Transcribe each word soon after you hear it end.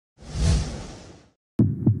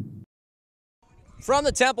From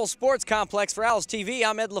the Temple Sports Complex for Owls TV,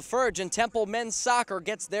 I'm Ed LaFerge, and Temple men's soccer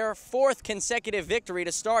gets their fourth consecutive victory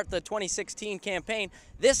to start the 2016 campaign,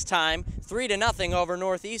 this time 3-0 over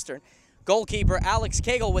Northeastern. Goalkeeper Alex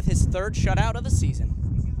Cagle with his third shutout of the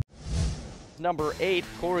season. Number 8,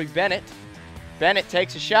 Corey Bennett. Bennett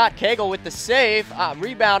takes a shot, Cagle with the save,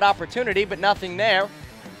 rebound opportunity, but nothing there.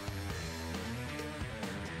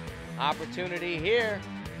 Opportunity here,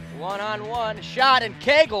 one-on-one shot, and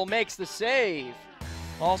Cagle makes the save.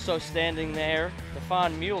 Also standing there,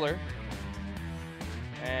 Stefan Mueller.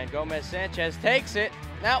 And Gomez Sanchez takes it.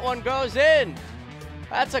 That one goes in.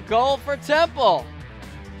 That's a goal for Temple.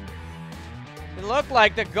 It looked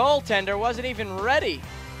like the goaltender wasn't even ready.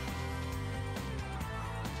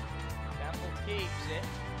 Temple keeps it.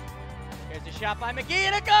 Here's the shot by McGee,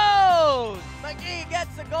 and it goes! McGee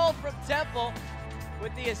gets the goal from Temple.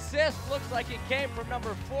 With the assist, looks like it came from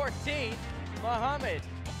number 14, Muhammad.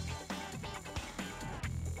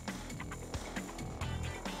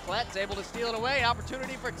 Klett's able to steal it away.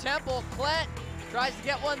 Opportunity for Temple. Klett tries to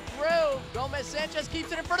get one through. Gomez Sanchez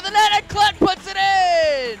keeps it in front of the net, and Klett puts it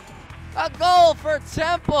in! A goal for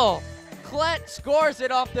Temple. Klett scores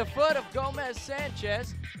it off the foot of Gomez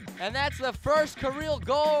Sanchez, and that's the first career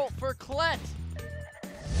goal for Klett.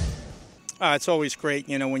 It's always great,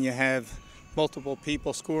 when you have multiple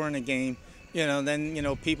people scoring a game,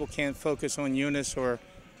 then, people can't focus on Eunice or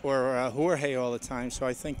Jorge all the time. So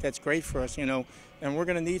I think that's great for us, and we're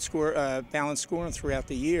going to need balanced scoring throughout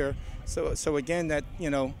the year. So again, that,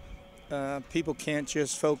 people can't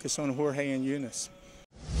just focus on Jorge and Eunice.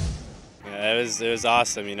 Yeah, it was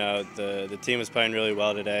awesome. The team was playing really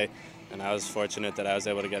well today, and I was fortunate that I was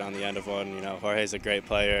able to get on the end of one. Jorge's a great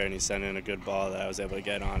player, and he sent in a good ball that I was able to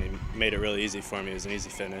get on. He made it really easy for me. It was an easy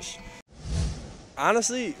finish.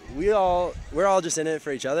 Honestly, we're all just in it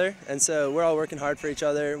for each other, and so we're all working hard for each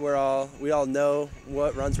other. We all know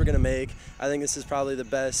what runs we're going to make. I think this is probably the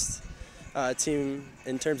best team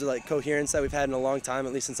in terms of coherence that we've had in a long time,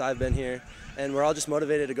 at least since I've been here, and we're all just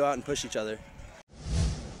motivated to go out and push each other.